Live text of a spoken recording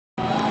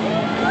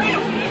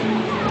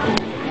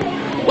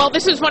Well,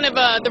 this is one of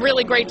the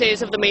really great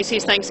days of the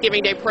Macy's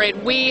Thanksgiving Day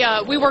Parade. We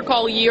work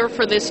all year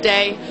for this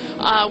day.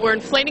 We're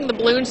inflating the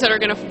balloons that are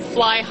going to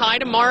fly high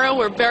tomorrow.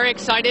 We're very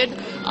excited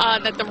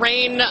that the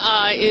rain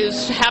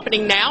is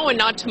happening now and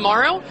not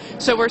tomorrow.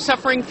 So we're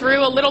suffering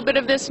through a little bit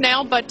of this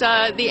now, but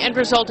the end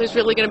result is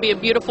really going to be a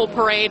beautiful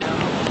parade.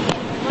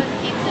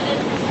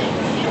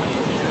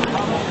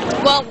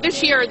 Well,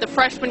 this year, the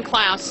freshman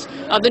class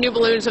of the new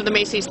balloons of the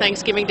Macy's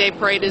Thanksgiving Day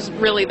Parade is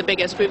really the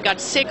biggest. We've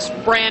got 6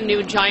 brand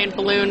new giant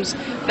balloons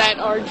that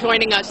are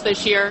joining us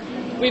this year.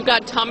 We've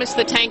got Thomas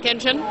the Tank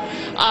Engine.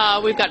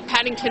 We've got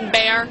Paddington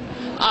Bear.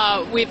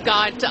 We've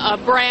got a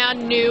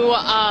brand new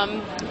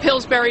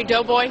Pillsbury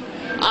Doughboy.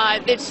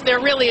 There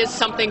really is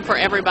something for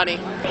everybody.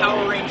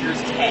 Power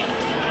Rangers tank.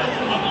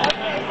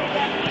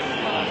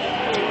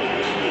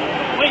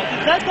 Wait,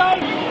 is that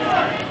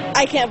guy?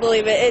 I can't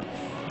believe it.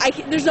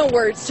 There's no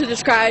words to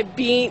describe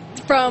being,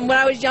 from when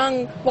I was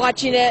young,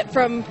 watching it,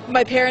 from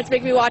my parents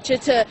making me watch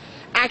it, to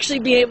actually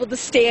being able to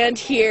stand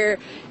here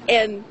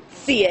and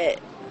see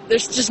it.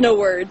 There's just no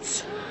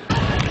words.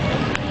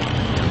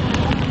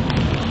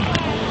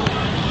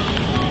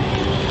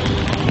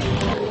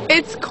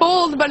 It's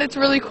cold, but it's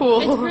really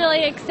cool. It's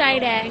really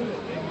exciting.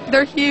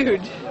 They're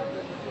huge.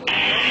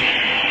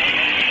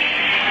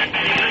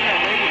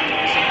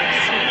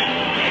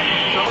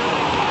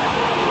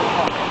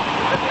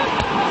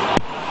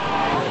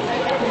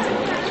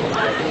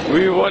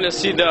 We want to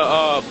see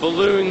the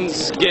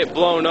balloons get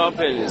blown up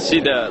and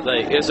see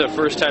it's the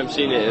first time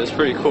seeing it. It was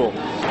pretty cool.